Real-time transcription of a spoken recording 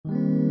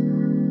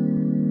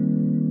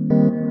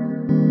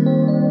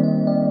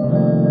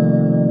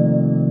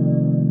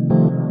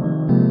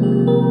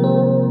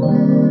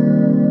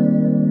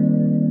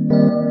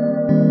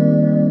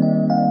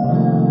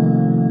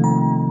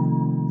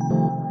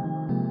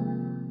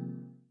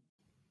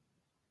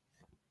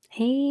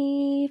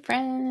Hey,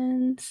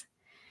 friends.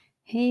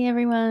 Hey,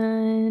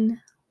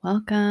 everyone.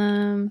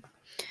 Welcome.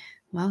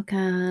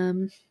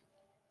 Welcome.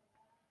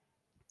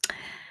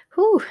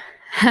 Whew.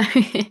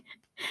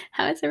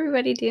 How is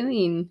everybody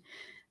doing?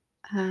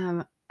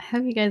 I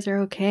hope you guys are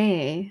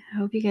okay. I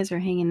hope you guys are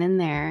hanging in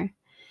there.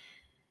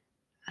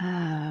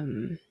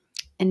 Um,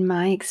 in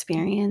my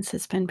experience,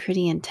 it's been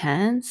pretty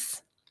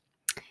intense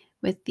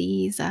with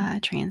these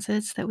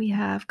transits that we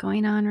have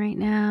going on right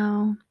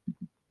now.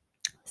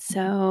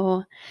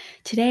 So,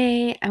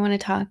 today I want to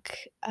talk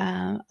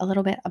a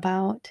little bit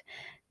about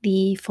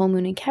the full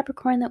moon in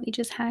Capricorn that we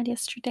just had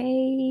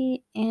yesterday.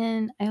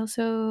 And I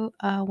also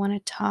want to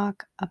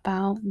talk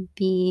about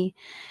the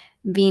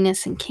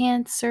Venus in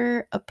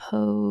Cancer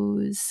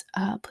oppose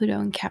Pluto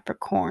in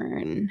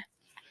Capricorn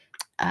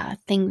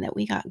thing that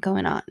we got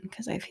going on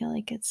because I feel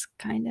like it's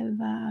kind of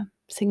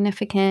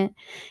significant.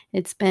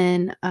 It's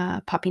been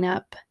popping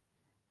up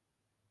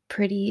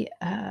pretty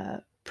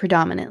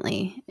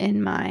predominantly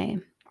in my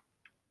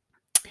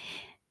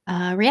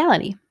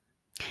reality.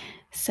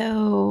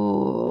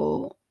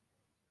 So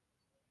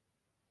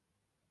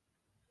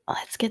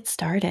let's get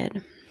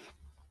started.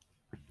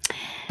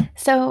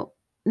 So,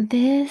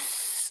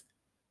 this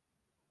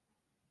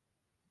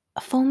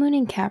full moon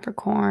in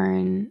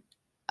Capricorn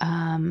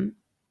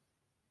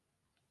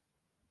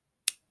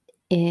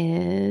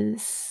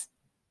is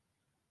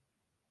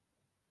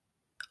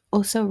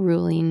also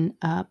ruling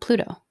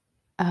Pluto.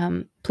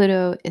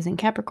 Pluto is in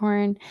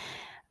Capricorn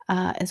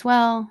as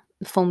well.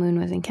 The full moon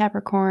was in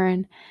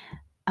Capricorn.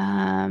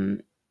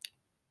 And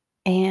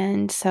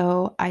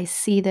so I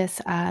see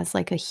this as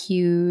like a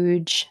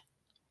huge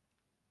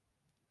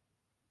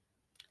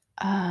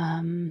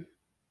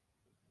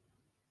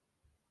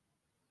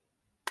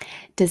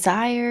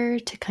desire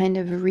to kind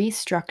of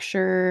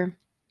restructure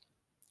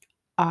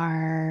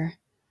our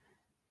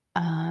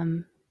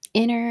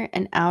inner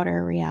and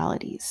outer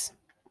realities.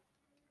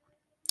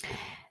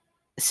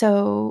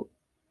 So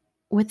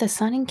with the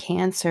sun in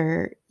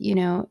Cancer,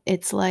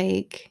 it's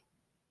like,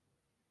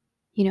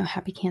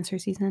 happy Cancer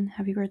season.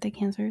 Happy birthday,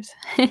 Cancers.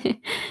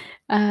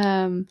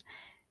 um,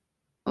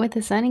 with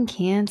the sun in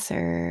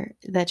Cancer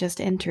that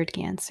just entered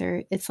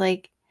Cancer, it's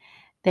like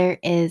there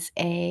is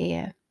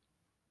a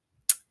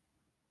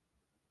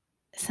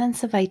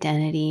sense of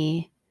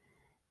identity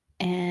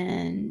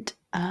and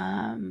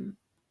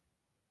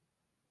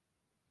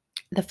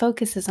the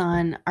focus is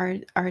on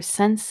our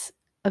sense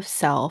of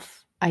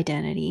self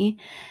identity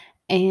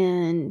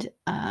and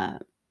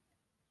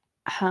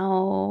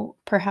how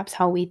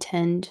we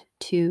tend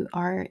to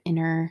our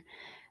inner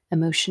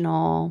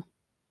emotional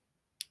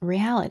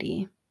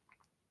reality.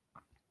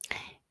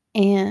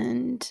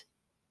 And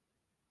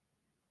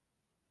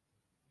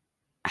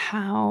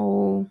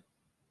how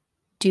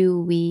do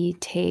we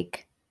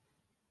take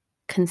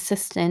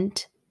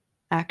consistent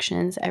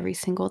actions every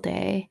single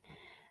day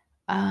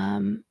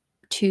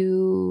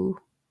to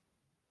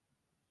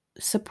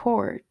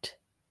support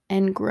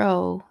and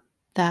grow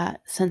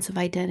that sense of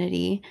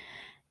identity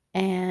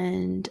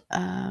and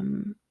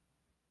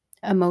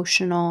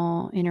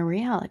emotional inner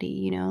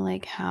reality?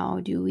 Like,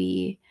 how do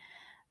we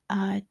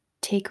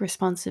take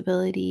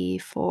responsibility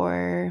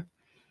for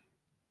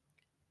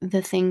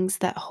the things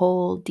that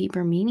hold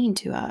deeper meaning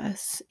to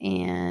us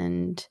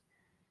and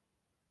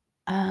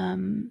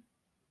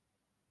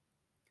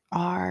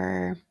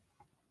our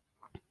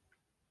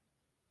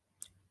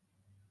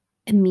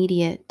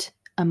immediate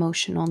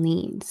emotional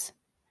needs?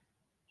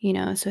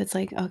 So it's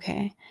like,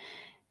 okay,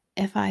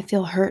 if I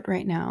feel hurt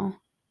right now,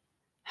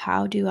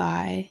 how do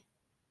I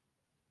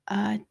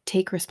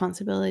take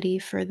responsibility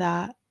for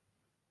that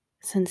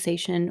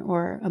sensation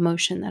or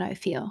emotion that I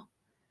feel?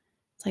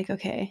 It's like,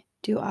 okay,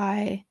 do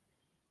I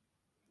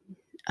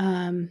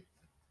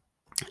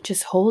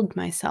just hold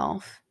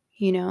myself,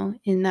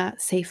 in that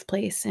safe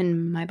place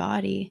in my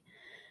body?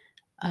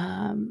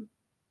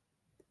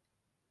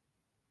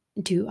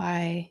 Do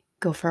I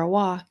go for a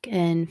walk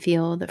and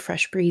feel the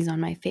fresh breeze on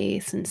my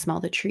face and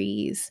smell the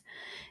trees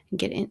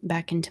and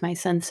back into my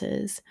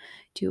senses?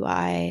 Do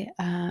I,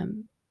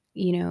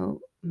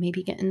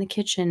 maybe get in the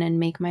kitchen and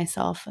make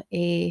myself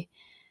a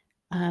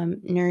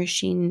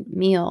nourishing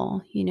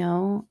meal?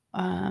 Do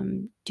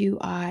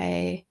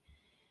I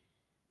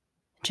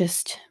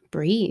just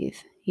breathe?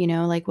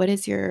 Like, what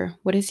is your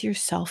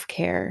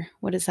self-care?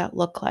 What does that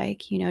look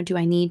like? Do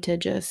I need to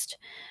just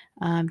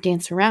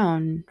dance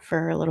around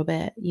for a little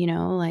bit,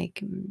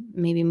 like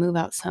maybe move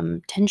out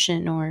some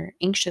tension or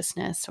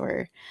anxiousness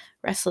or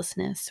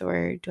restlessness?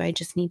 Or do I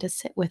just need to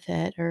sit with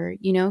it? Or,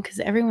 because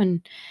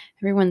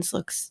everyone's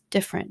looks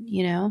different,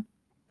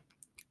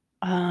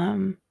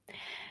 um,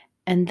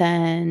 and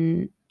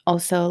then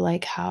also,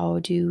 like, how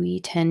do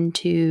we tend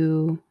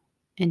to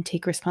and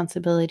take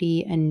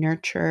responsibility and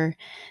nurture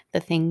the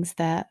things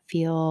that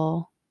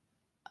feel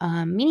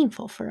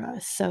meaningful for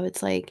us? So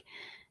it's like,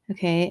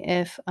 okay,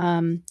 if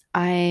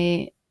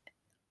I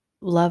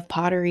love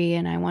pottery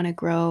and I want to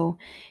grow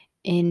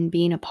in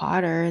being a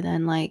potter,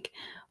 then, like,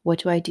 what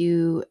do I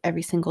do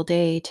every single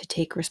day to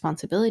take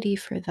responsibility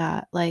for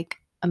that, like,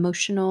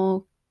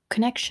 emotional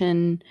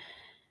connection,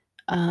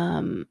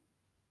 um,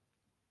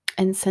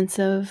 and sense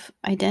of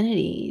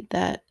identity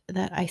that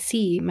I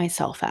see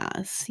myself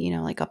as,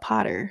 like a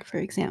potter, for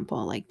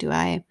example. Like, do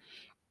I,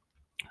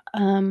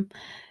 um,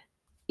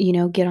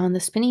 get on the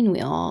spinning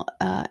wheel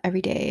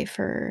every day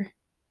for,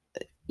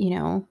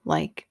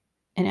 like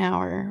an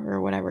hour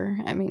or whatever?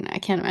 I mean, I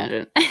can't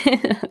imagine.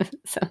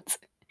 Sounds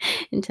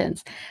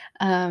intense.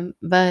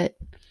 But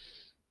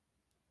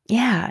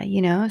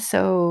yeah,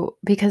 so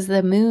because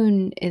the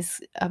moon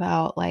is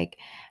about like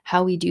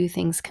how we do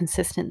things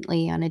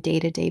consistently on a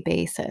day-to-day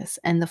basis.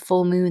 And the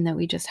full moon that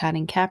we just had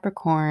in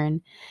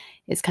Capricorn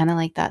is kind of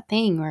like that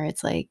thing where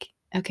it's like,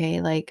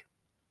 okay, like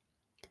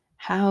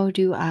how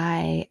do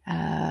I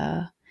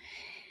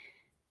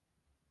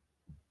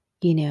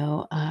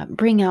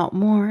bring out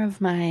more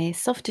of my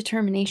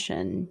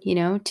self-determination,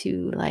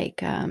 to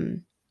like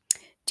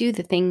do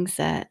the things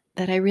that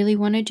I really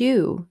want to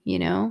do,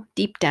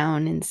 deep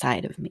down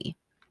inside of me.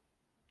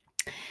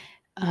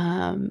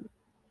 Um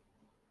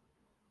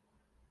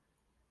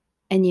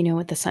And,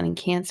 with the sun in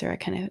Cancer, I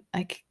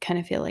kind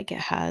of feel like it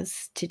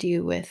has to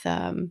do with,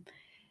 an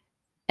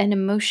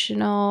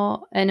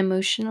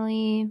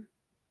emotionally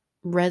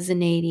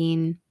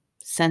resonating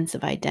sense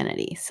of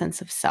identity,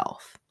 sense of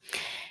self.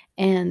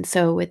 And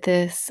so with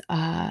this,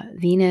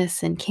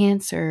 Venus and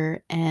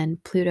Cancer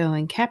and Pluto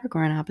and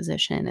Capricorn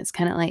opposition, it's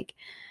kinda like,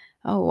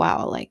 "Oh,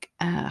 wow, like,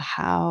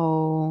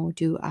 how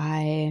do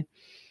I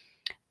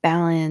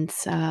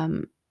balance,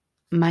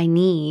 my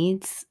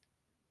needs,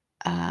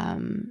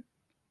 um,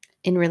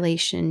 in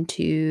relation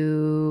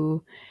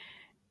to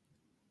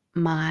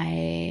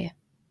my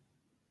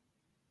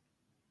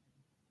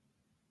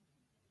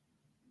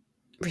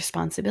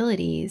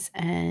responsibilities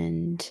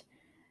and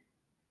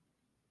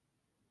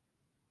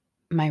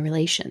my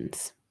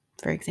relations,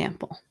 for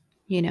example,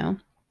 you know?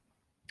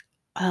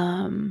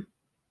 Um,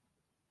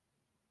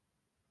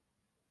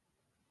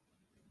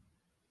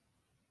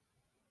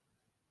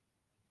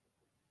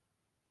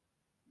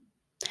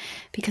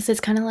 because it's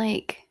kinda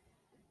like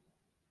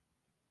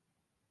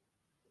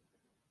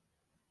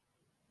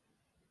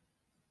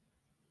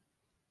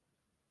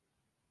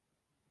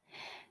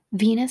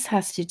Venus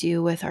has to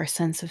do with our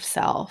sense of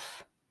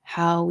self,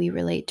 how we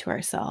relate to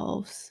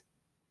ourselves,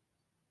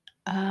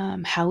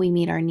 how we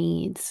meet our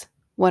needs,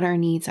 what our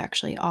needs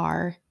actually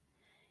are,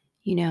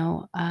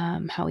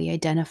 how we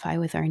identify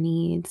with our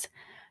needs.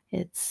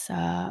 It's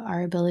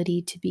our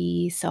ability to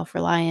be self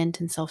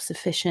reliant and self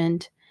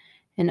sufficient,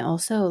 and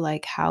also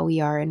like how we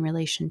are in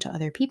relation to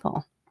other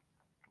people.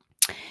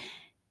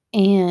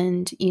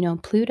 And,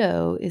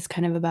 Pluto is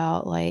kind of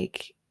about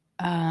like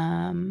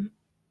um,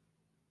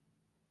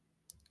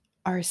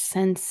 our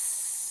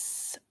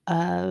sense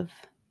of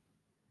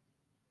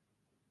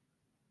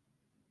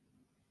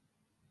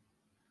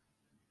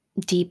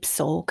deep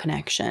soul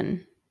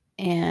connection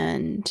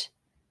and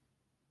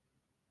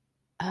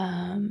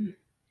um,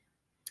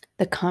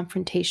 the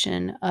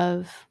confrontation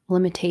of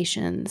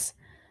limitations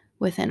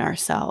within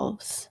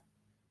ourselves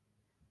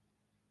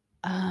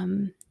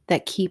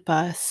that keep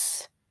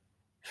us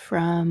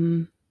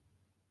from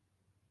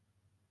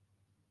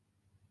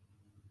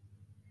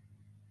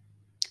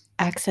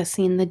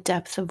accessing the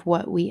depth of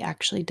what we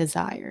actually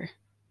desire.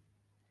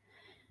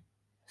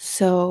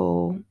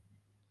 So,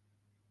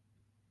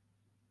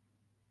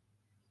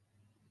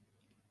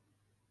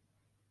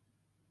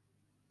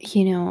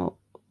 you know,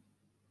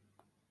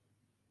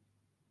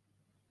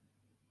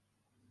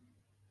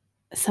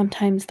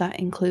 sometimes that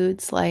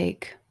includes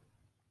like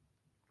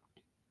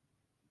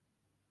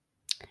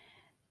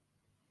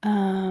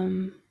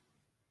um,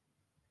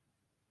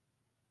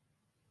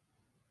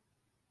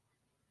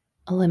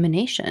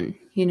 elimination,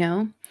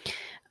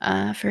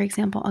 for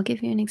example, I'll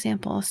give you an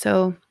example.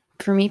 So,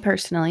 for me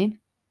personally,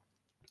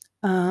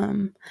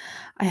 um,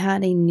 I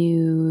had a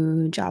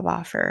new job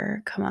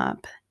offer come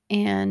up,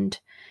 and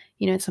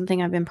it's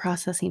something I've been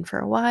processing for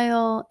a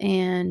while,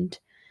 and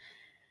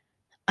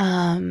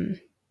um,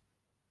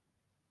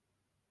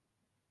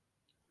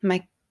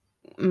 my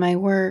my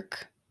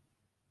work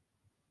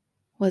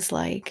was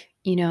like,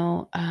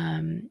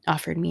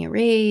 offered me a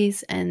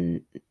raise,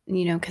 and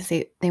because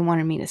they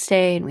wanted me to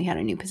stay, and we had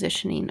a new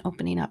positioning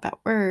opening up at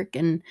work,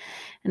 and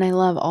I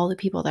love all the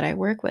people that I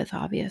work with,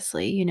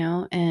 obviously,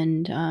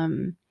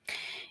 and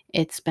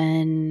it's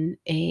been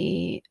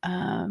a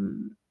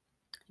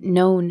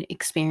known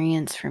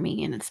experience for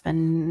me, and it's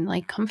been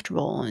like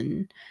comfortable,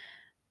 and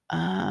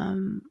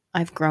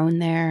I've grown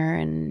there,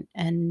 and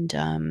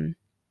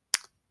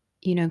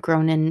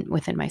grown in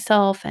within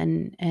myself,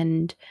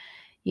 and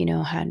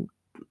had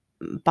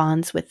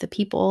bonds with the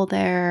people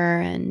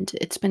there, and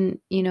it's been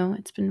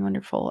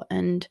wonderful,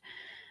 and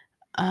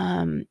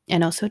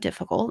also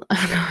difficult,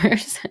 of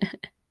course.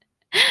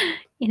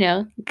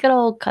 Good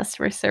old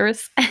customer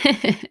service.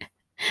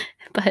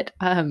 But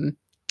uh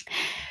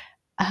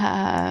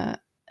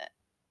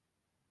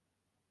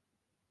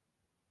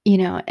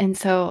and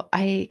so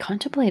I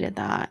contemplated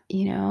that.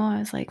 I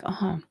was like,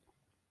 oh,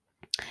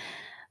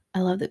 I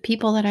love the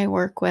people that I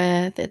work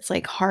with. It's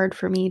like hard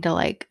for me to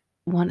like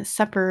want to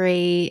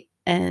separate,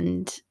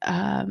 and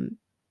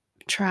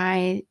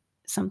try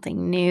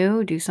something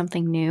new, do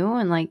something new,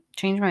 and like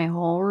change my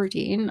whole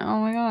routine. Oh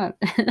my God.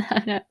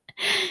 I don't-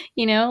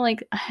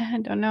 like I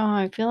don't know how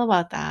I feel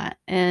about that.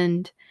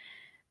 And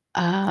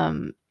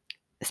um,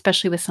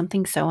 especially with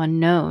something so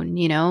unknown,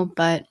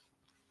 but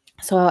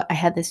so I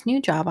had this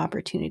new job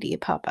opportunity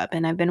pop up,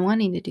 and I've been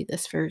wanting to do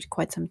this for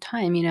quite some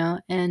time,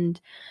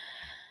 and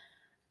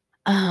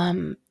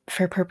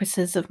for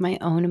purposes of my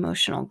own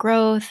emotional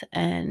growth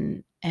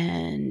and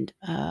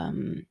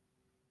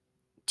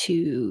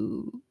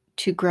to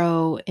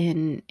grow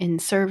in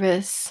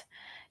service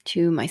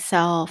to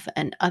myself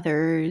and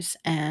others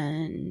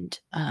and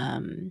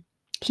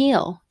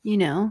heal,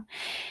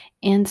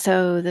 and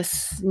so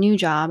this new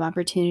job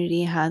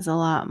opportunity has a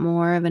lot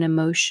more of an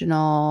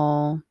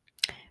emotional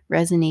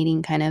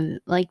resonating kind of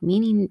like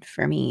meaning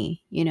for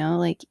me,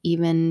 like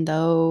even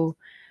though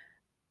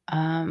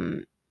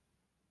um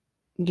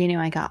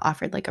I got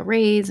offered like a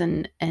raise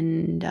and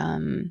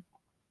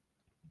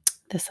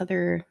this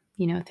other,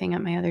 thing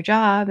at my other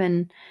job,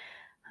 and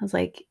I was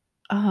like,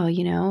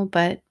 "Oh,"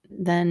 but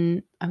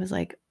then I was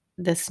like,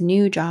 this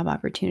new job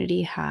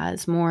opportunity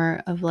has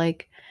more of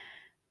like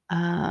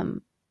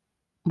um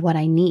what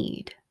I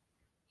need,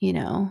 you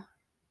know?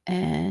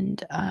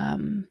 And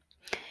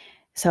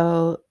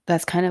so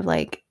that's kind of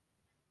like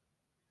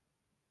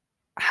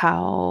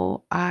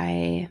how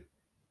I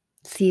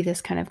see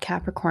this kind of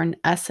Capricorn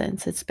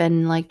essence. It's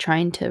been like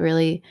trying to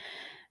really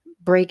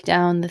break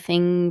down the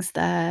things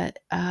that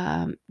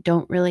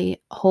don't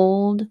really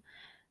hold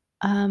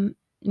um,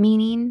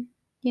 meaning,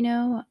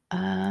 and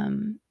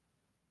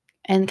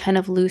kind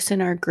of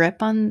loosen our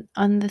grip on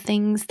the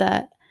things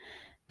that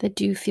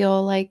do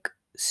feel like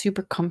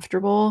super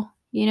comfortable,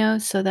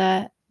 so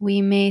that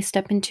we may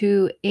step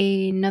into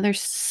another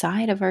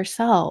side of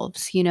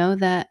ourselves,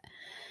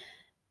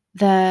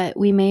 that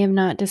we may have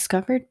not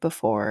discovered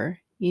before,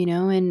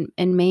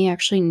 and may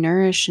actually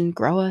nourish and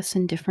grow us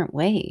in different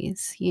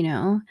ways,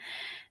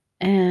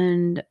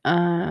 and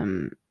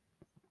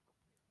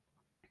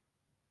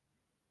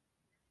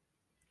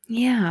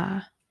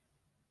yeah,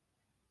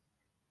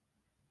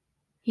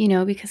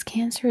 because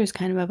cancer is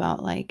kind of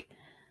about like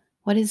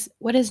what is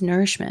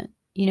nourishment,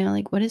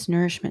 like what is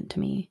nourishment to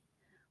me?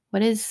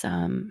 What is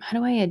how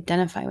do I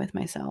identify with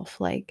myself?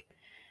 Like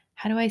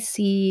how do I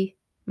see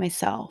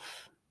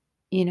myself,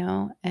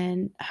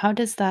 and how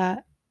does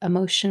that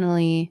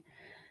emotionally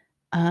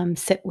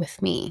sit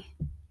with me,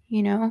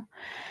 you know?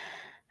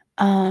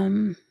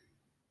 Um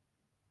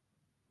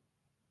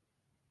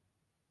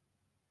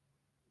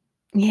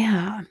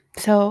yeah.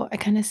 So I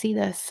kind of see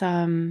this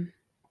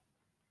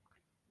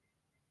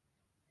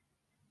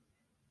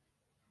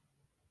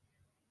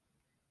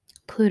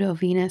Pluto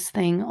Venus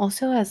thing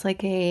also as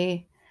like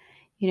a,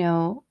 you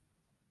know,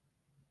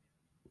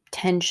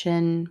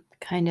 tension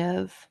kind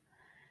of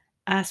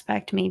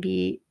aspect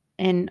maybe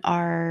in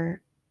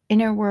our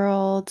inner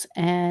world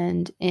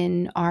and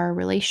in our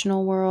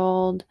relational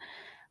world,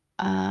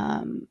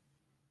 um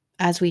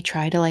as we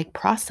try to like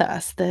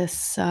process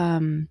this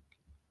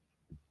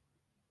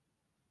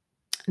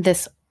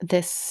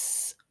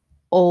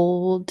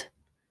old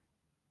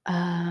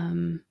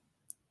um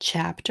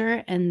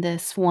chapter, and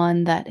this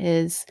one that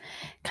is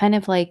kind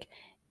of like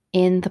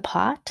in the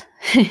pot.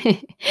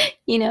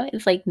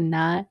 It's like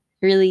not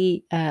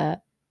really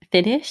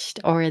finished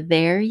or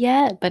there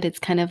yet, but it's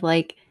kind of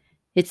like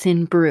it's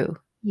in brew,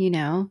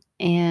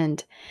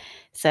 and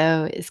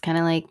so it's kind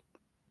of like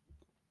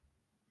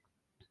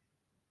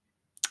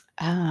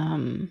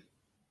um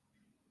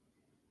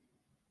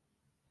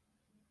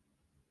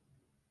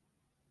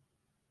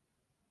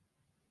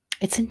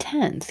it's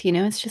intense,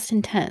 it's just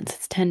intense,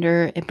 it's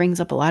tender, it brings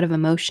up a lot of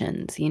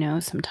emotions,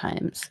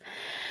 sometimes.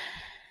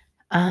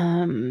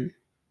 um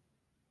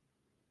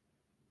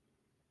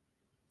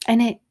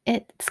and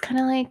it's kind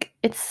of like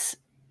it's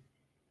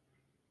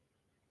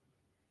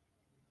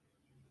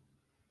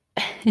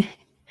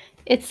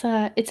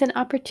an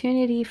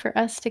opportunity for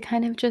us to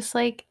kind of just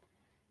like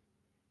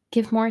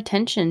give more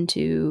attention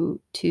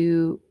to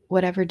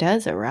whatever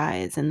does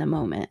arise in the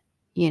moment,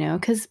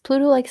 because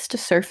Pluto likes to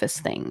surface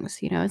things,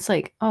 it's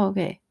like, oh,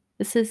 okay,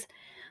 this is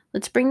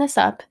let's bring this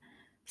up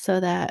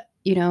so that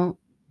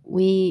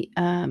we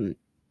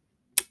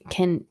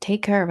can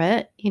take care of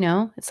it.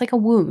 It's like a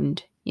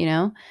wound.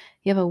 You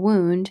have a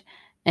wound,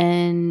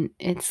 and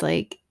it's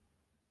like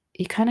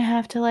you kind of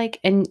have to like,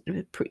 and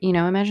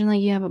imagine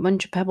like you have a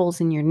bunch of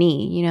pebbles in your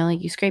knee,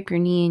 like you scrape your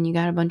knee and you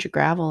got a bunch of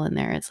gravel in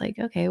there. It's like,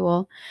 okay,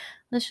 well,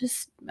 let's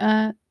just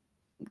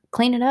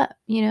clean it up,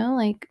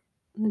 like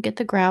get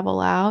the gravel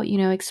out,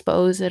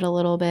 expose it a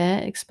little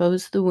bit,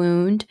 expose the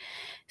wound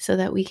so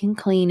that we can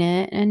clean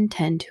it and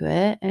tend to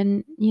it,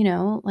 and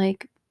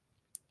like,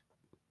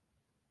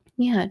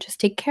 yeah, just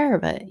take care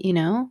of it,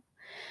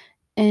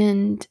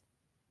 and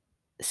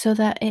so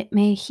that it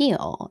may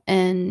heal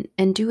and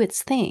do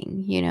its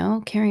thing,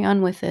 carry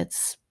on with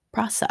its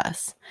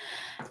process.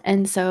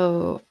 And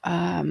so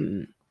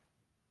I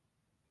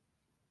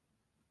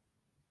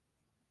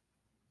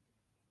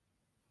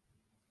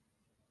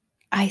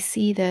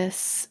see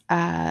this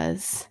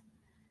as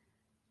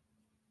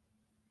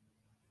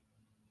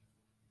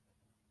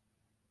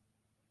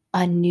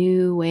a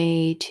new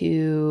way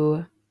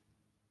to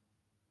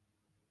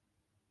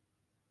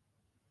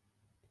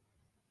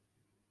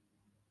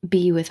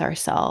be with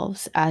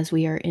ourselves as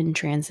we are in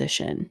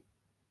transition,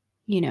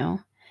 you know,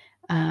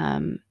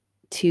 um,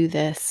 to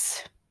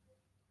this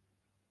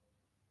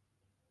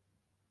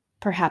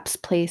perhaps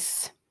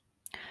place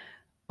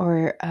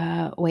or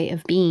way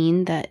of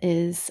being that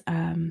is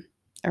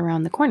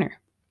around the corner,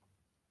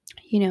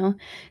 you know?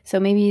 So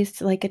maybe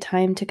it's like a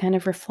time to kind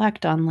of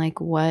reflect on like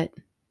what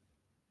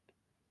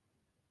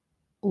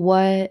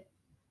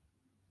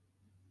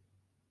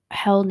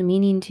held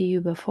meaning to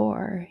you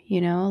before,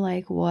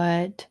 like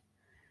what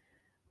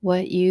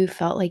you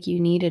felt like you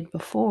needed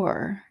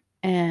before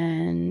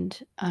and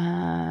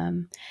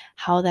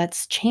how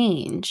that's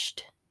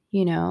changed,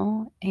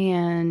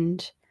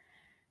 and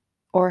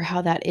or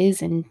how that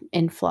is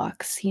in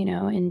flux,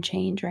 in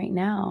change right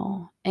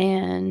now.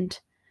 And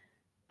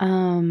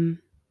um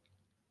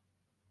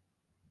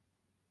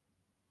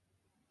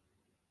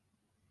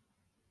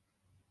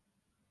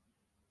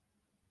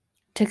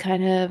to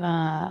kind of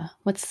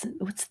what's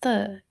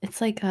the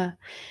it's like a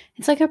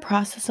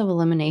process of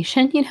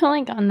elimination,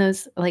 like on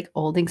those like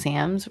old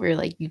exams where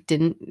like you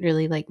didn't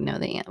really like know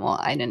the answer. Well,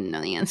 I didn't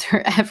know the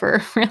answer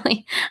ever,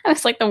 really. I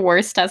was like the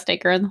worst test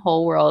taker in the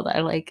whole world.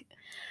 I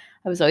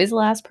was always the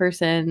last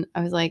person.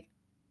 I was like,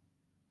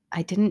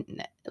 I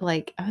didn't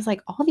like, I was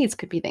like, all these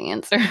could be the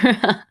answer.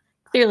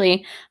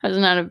 Clearly, I was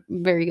not a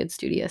very good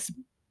studious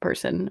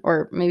person,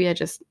 or maybe I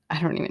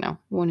don't even know.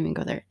 Won't even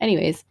go there.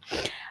 Anyways,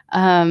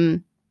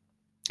 um,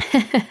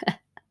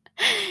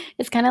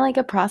 it's kind of like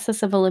a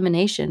process of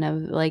elimination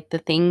of like the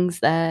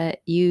things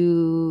that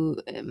you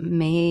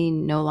may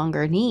no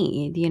longer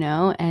need,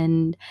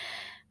 and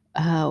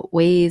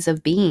ways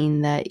of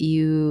being that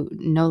you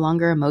no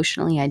longer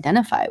emotionally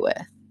identify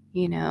with,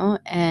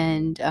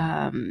 and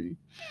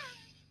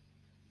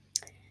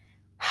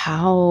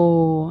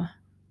how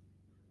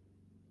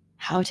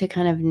to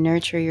kind of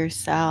nurture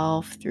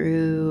yourself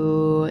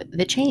through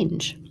the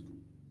change.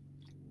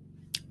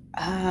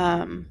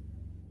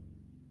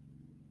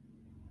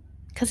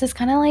 Because it's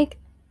kind of like,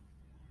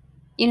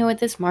 with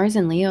this Mars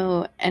and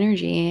Leo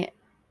energy,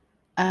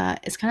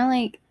 it's kind of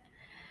like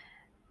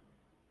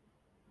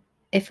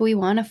if we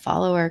want to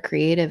follow our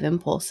creative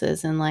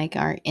impulses and like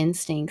our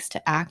instincts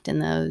to act in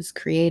those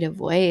creative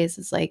ways,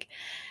 it's like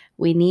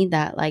we need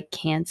that like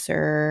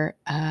Cancer,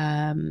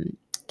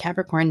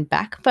 Capricorn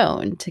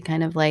backbone to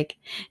kind of like,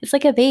 it's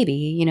like a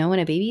baby, when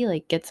a baby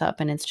like gets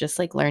up and it's just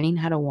like learning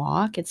how to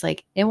walk. It's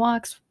like it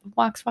walks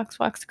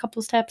a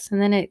couple steps,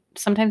 and then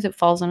sometimes it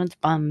falls on its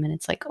bum and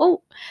it's like,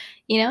 oh,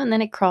 and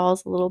then it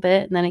crawls a little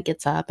bit and then it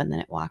gets up and then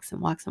it walks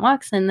and walks and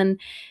walks, and then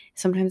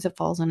sometimes it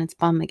falls on its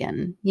bum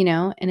again,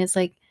 and it's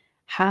like,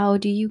 how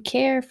do you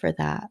care for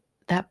that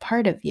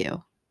part of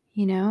you?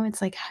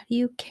 It's like, how do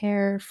you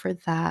care for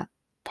that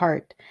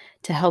part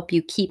to help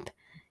you keep,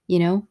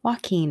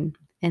 walking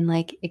and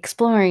like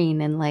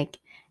exploring and like,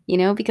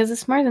 because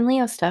the Mars and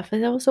Leo stuff,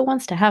 it also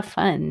wants to have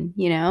fun,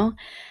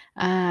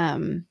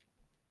 Um,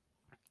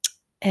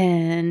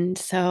 and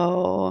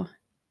so,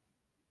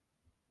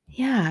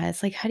 yeah,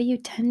 it's like, how do you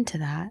tend to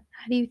that?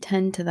 How do you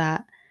tend to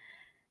that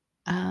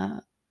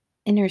uh,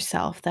 inner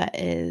self that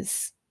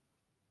is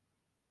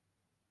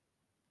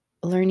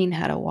learning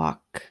how to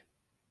walk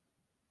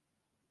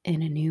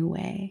in a new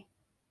way,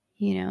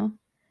 you know?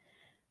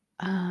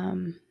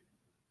 Um,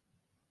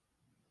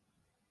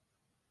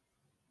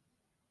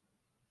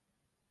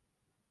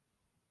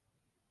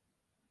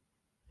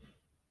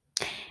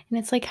 and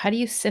it's like, how do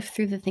you sift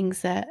through the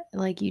things that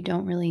like you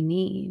don't really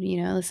need?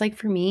 It's like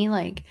for me,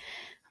 like,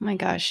 oh my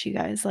gosh, you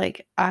guys,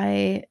 like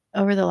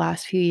over the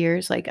last few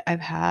years, like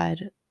I've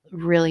had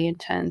really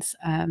intense,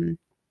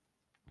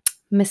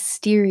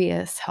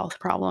 mysterious health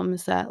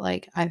problems that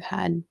like I've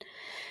had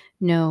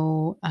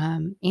no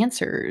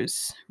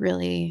answers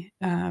really,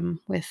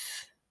 with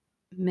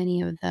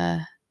many of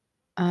the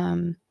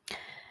um,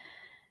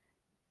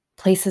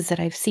 places that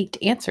I've seeked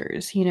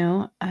answers,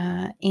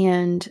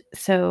 and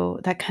so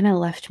that kind of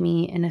left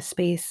me in a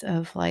space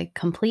of like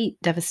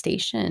complete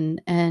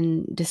devastation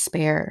and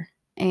despair,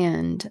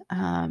 and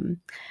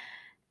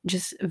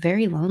just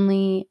very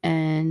lonely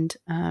and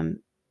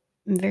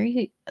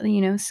very,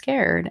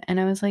 scared. And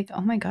I was like,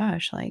 oh my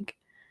gosh, like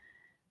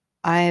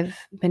I've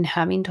been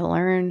having to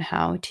learn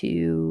how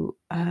to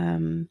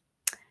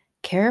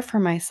care for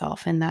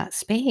myself in that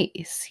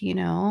space,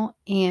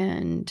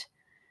 and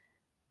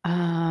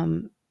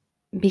um,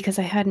 because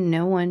I had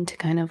no one to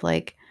kind of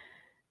like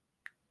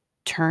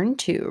turn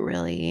to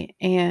really.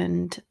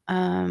 And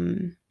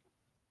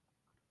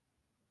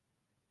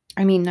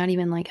I mean, not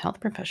even like health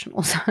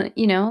professionals,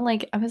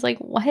 like I was like,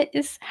 what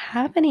is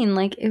happening?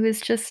 Like it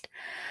was just,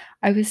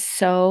 I was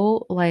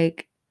so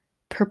like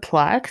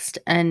perplexed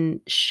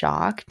and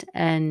shocked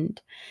and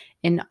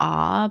in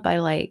awe by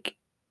like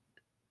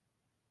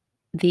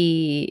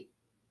the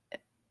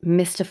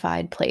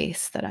mystified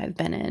place that I've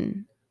been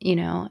in,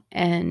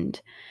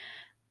 and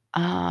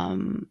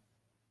um,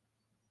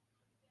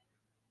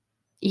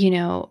 you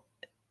know,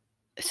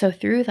 So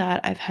through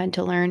that, I've had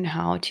to learn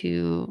how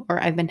to,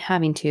 or I've been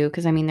having to,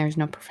 because I mean, there's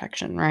no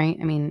perfection, right?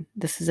 I mean,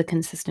 this is a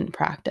consistent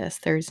practice.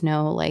 There's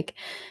no like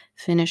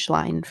finish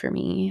line for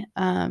me.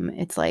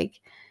 It's like,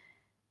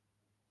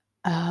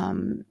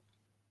 um,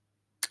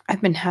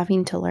 I've been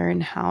having to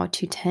learn how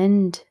to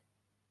tend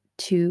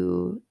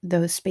to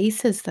those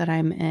spaces that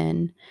I'm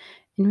in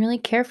and really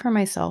care for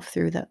myself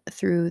through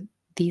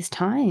these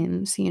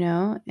times,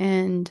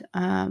 and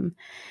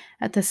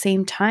at the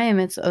same time,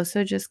 it's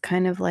also just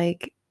kind of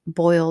like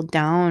boiled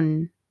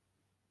down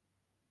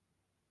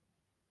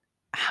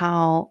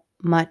how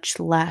much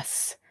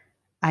less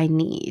I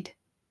need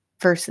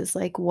versus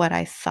like what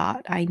I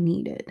thought I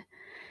needed.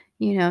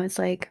 It's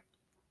like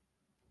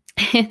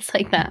it's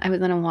like that. I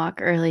was on a walk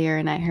earlier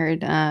and I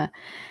heard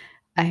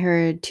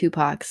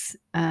Tupac's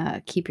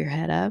Keep Your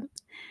Head Up,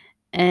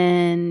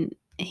 and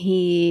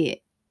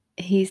he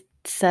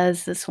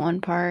says this one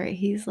part.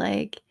 He's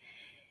like,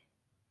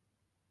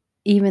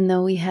 even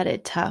though we had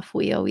it tough,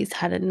 we always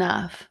had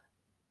enough.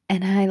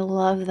 And I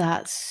love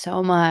that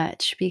so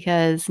much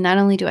because not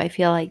only do I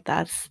feel like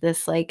that's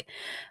this like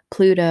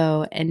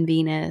Pluto and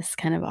Venus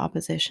kind of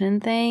opposition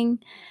thing,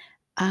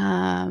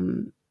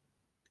 um,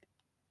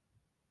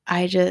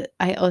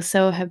 I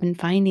also have been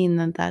finding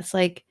that that's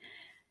like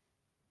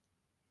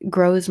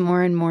grows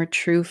more and more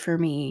true for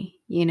me,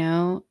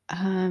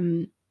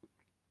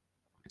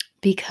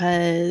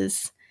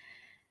 because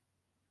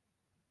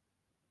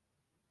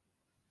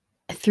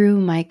through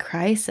my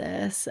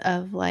crisis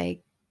of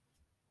like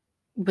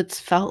what's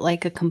felt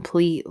like a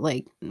complete,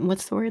 like,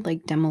 what's the word,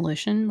 like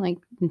demolition, like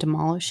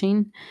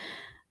demolishing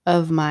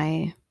of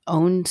my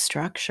own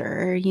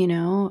structure,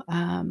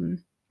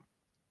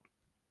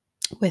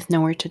 with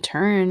nowhere to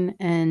turn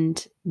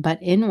and but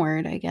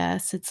inward, I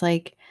guess. It's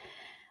like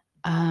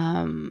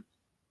um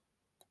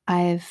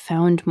I've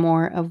found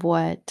more of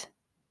what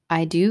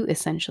I do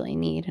essentially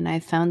need, and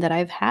I've found that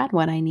I've had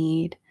what I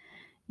need,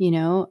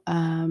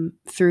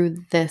 through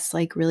this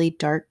like really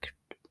dark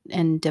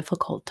and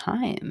difficult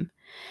time.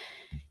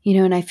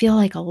 And I feel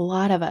like a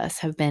lot of us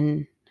have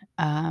been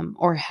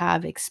or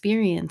have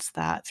experienced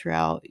that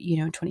throughout,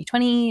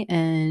 2020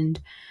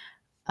 and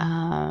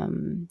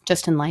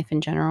just in life in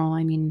general.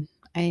 I mean,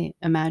 I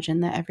imagine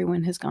that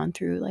everyone has gone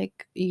through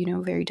like,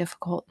 very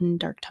difficult and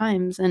dark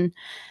times. And,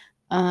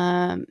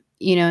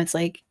 it's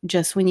like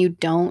just when you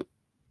don't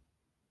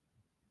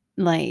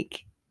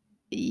like,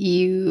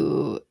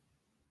 you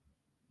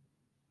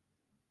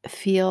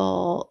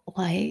feel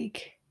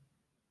like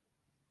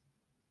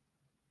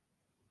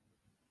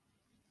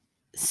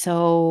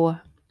so,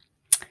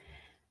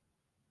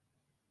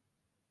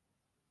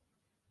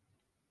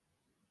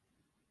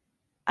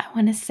 I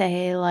want to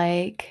say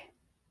like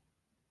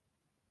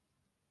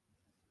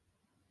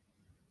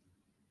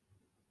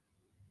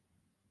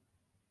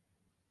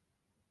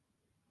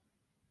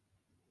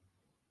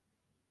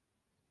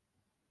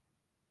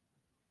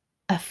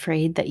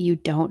afraid that you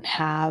don't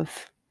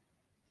have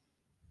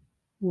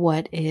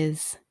what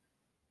is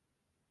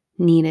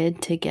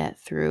needed to get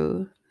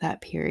through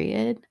that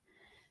period.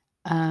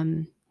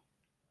 Um,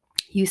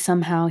 you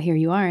somehow, here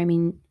you are. I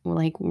mean,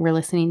 like we're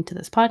listening to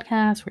this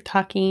podcast, we're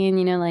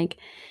talking, like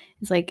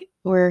it's like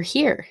we're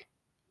here.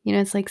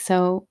 It's like,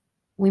 so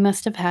we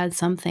must have had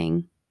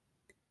something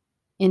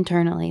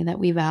internally that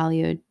we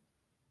valued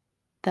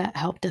that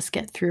helped us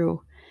get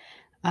through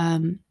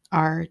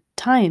our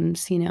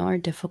times, our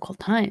difficult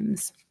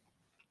times.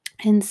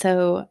 And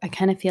so I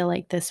kind of feel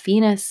like this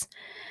Venus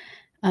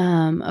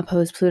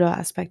opposed Pluto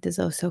aspect is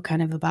also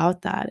kind of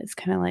about that. It's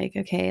kind of like,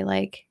 okay,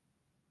 like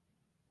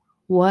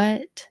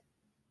what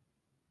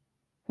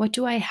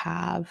do I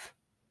have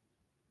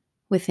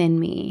within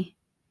me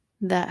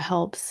that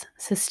helps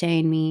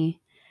sustain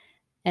me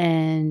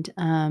and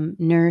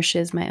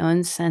nourishes my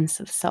own sense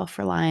of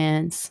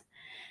self-reliance,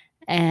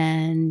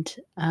 and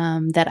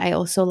that I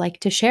also like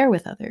to share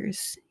with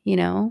others,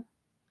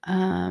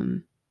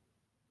 um,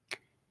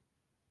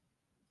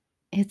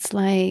 it's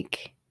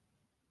like,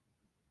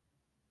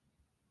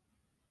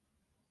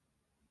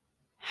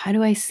 how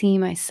do I see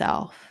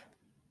myself?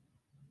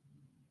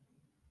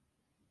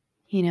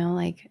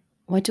 Like,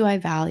 what do I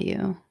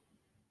value?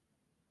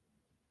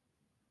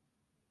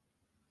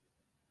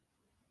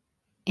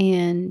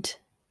 And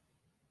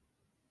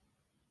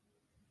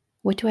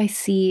what do I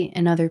see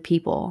in other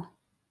people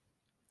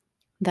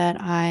that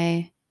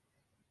I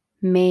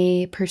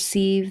may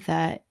perceive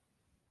that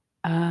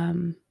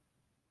um,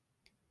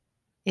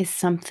 is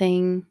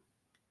something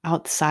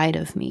outside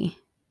of me,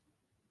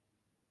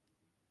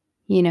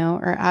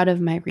 or out of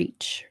my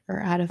reach,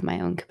 or out of my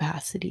own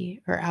capacity,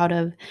 or out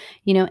of,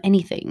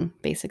 anything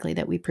basically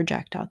that we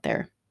project out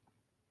there.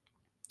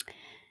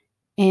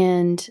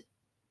 And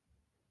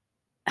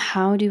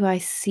how do I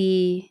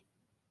see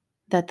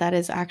that that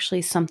is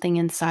actually something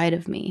inside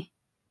of me,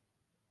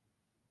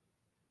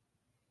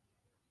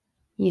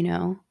 you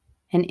know,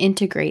 and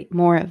integrate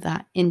more of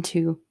that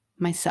into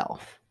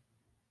myself,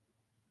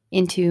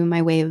 into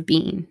my way of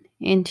being,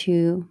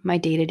 into my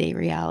day to day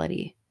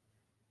reality,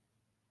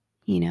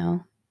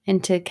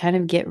 and to kind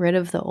of get rid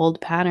of the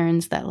old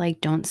patterns that like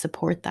don't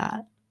support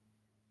that.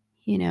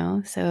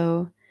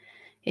 So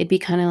it'd be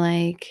kind of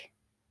like,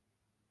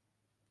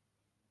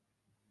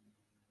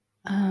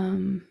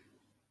 um,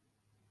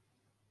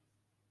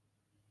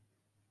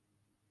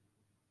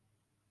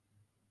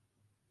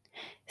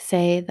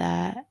 say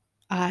that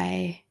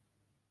I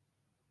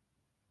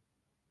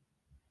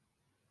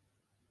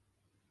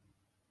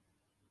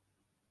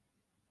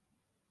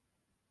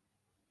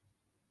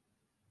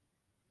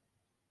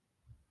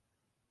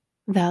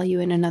value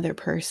in another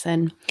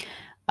person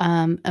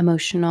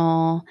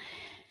emotional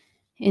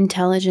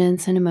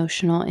intelligence and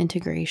emotional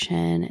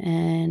integration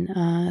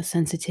and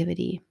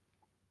sensitivity,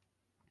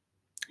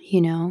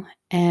 you know?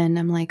 And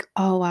I'm like,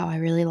 oh, wow, I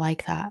really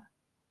like that,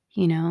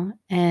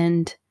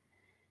 And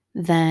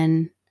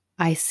then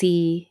I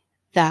see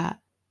that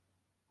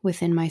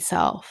within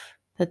myself,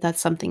 that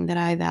that's something that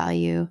I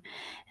value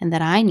and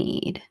that I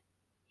need.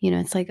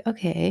 It's like,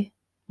 okay,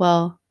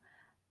 well,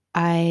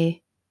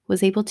 I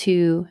was able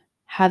to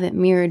have it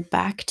mirrored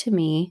back to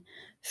me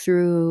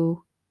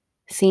through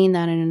seeing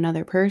that in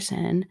another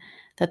person,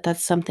 that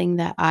that's something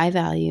that I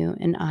value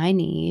and I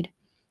need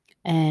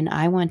and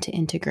I want to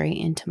integrate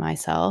into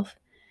myself.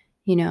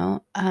 you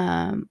know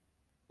um,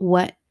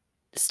 what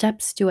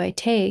steps do I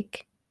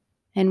take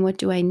and what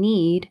do I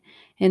need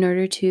in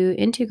order to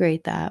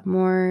integrate that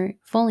more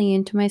fully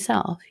into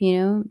myself,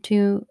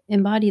 to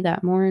embody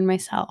that more in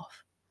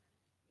myself,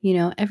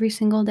 every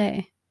single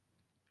day.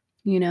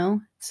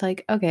 It's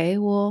like, okay,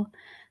 well,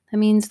 that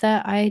means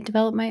that I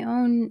develop my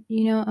own,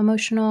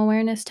 emotional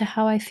awareness to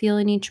how I feel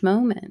in each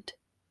moment,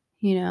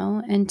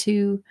 and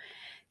to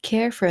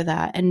care for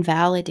that and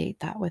validate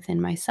that within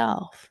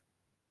myself,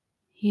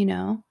 you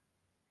know?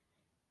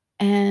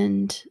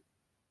 And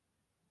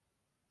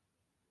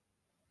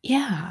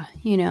yeah,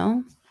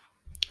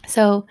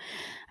 So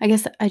I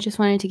guess I just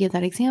wanted to give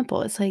that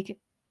example. It's like,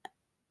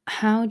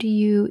 how do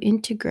you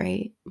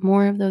integrate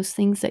more of those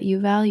things that you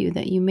value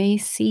that you may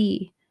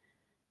see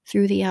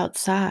through the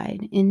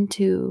outside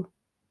into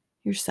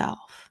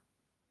yourself?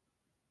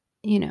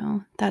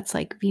 That's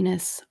like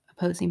Venus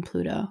opposing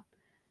Pluto.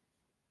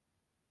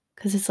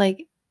 Because it's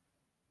like,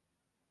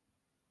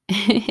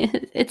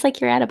 it's like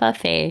you're at a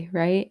buffet,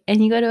 right?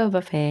 And you go to a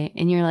buffet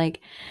and you're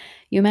like,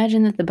 you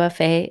imagine that the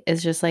buffet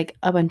is just like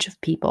a bunch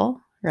of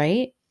people,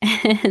 right?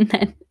 And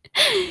then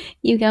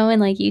you go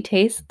and like you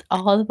taste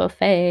all the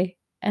buffet,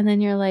 and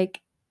then you're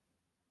like,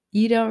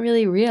 you don't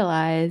really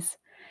realize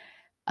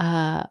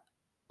uh,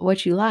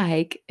 what you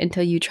like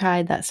until you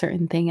tried that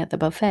certain thing at the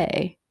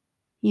buffet,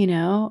 you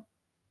know?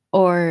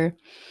 Or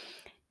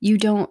you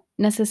don't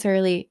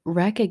necessarily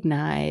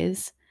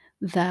recognize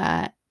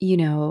that,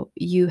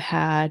 you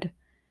had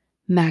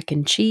mac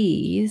and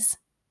cheese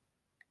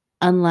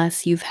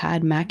unless you've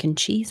had mac and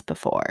cheese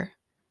before,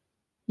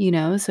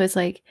 So it's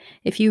like,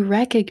 if you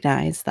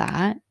recognize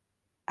that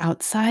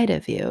outside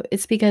of you,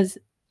 it's because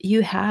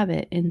you have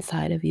it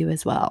inside of you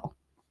as well,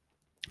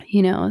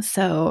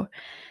 So,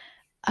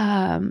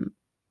 um,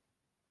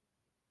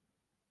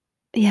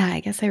 yeah, I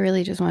guess I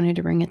really just wanted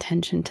to bring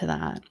attention to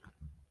that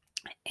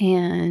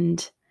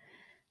and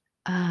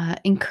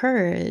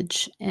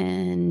encourage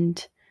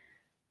and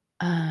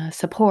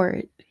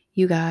support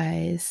you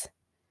guys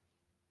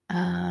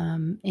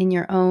in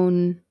your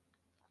own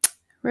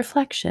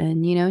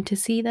reflection, to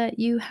see that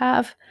you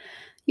have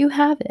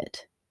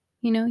it.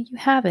 You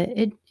have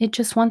it. It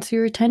just wants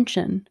your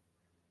attention.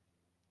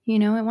 It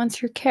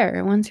wants your care.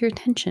 It wants your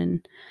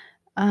attention.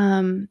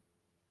 Um,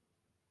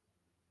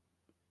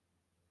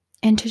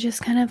 and to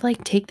just kind of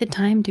like take the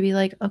time to be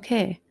like,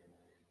 okay,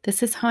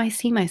 this is how I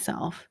see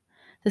myself.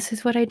 This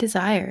is what I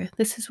desire.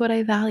 This is what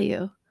I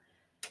value.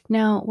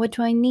 Now, what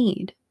do I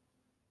need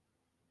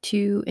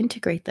to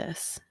integrate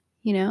this,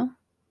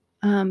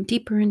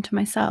 deeper into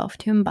myself,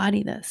 to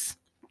embody this?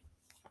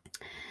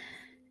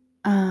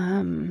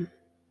 Um,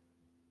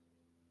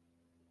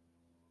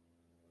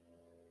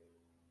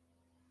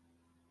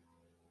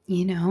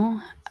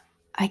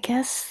 I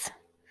guess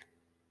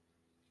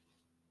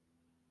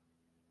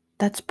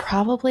that's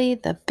probably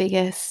the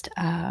biggest,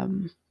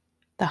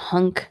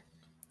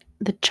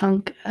 the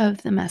chunk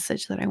of the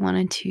message that I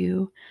wanted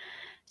to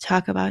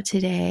talk about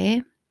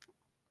today.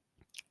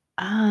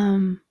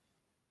 Um,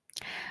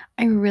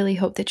 I really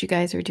hope that you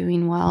guys are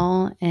doing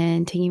well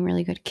and taking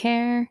really good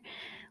care.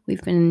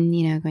 We've been,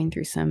 going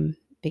through some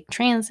big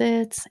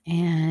transits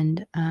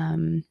and,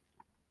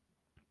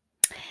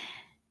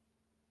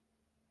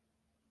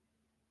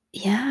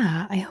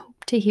 yeah, I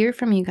hope to hear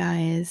from you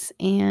guys,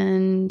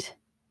 and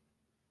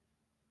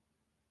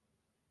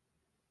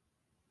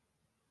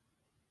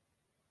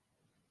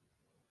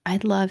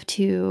I'd love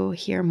to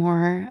hear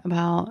more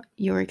about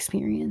your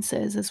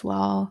experiences as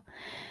well.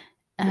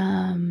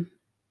 Um,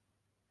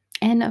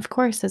 and of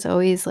course, as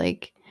always,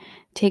 like,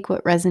 take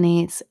what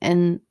resonates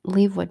and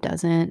leave what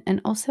doesn't. And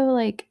also,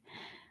 like,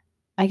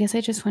 I guess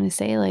I just want to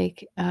say,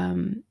 like,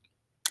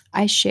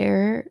 I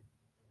share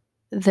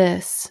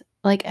this,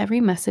 like, every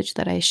message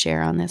that I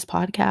share on this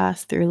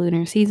podcast through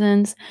lunar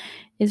seasons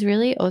is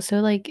really also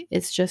like,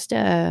 it's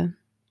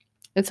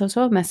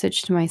also a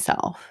message to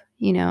myself,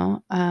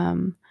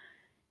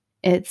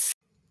 it's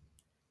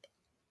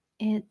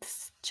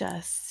it's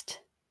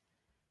just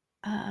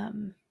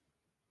um,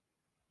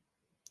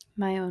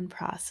 my own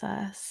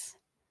process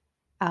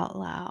out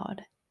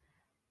loud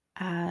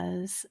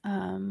as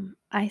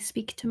I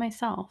speak to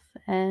myself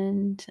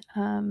and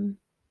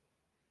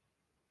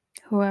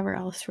whoever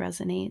else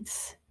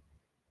resonates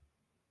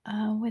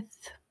with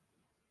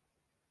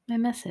my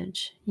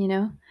message,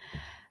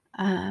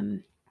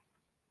 Um,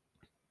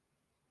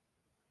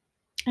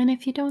 and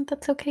if you don't,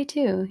 that's okay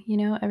too.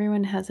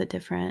 Everyone has a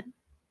different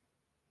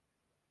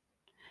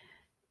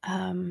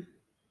um,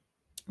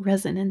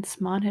 resonance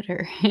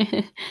monitor,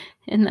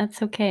 and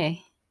that's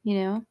okay, you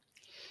know?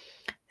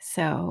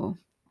 So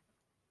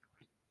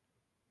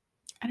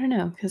I don't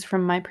know, because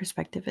from my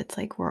perspective, it's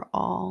like we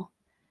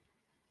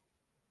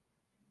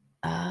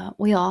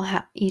all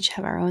each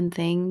have our own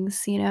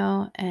things,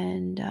 and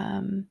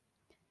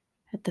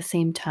at the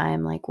same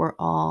time, like we're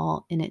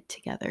all in it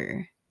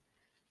together,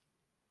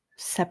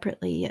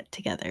 separately yet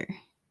together,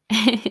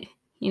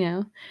 you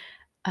know?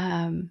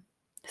 Um,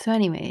 so,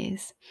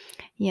 anyways,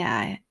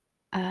 yeah,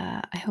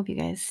 I hope you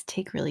guys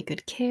take really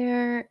good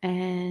care,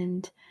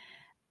 and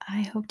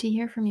I hope to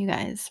hear from you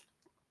guys.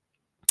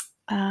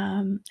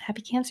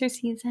 Happy Cancer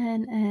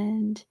season,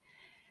 and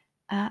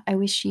I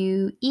wish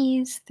you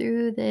ease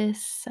through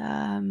this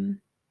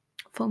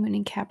full moon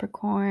in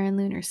Capricorn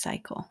lunar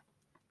cycle.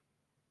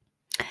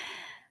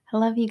 I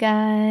love you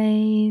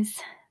guys.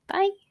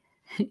 Bye.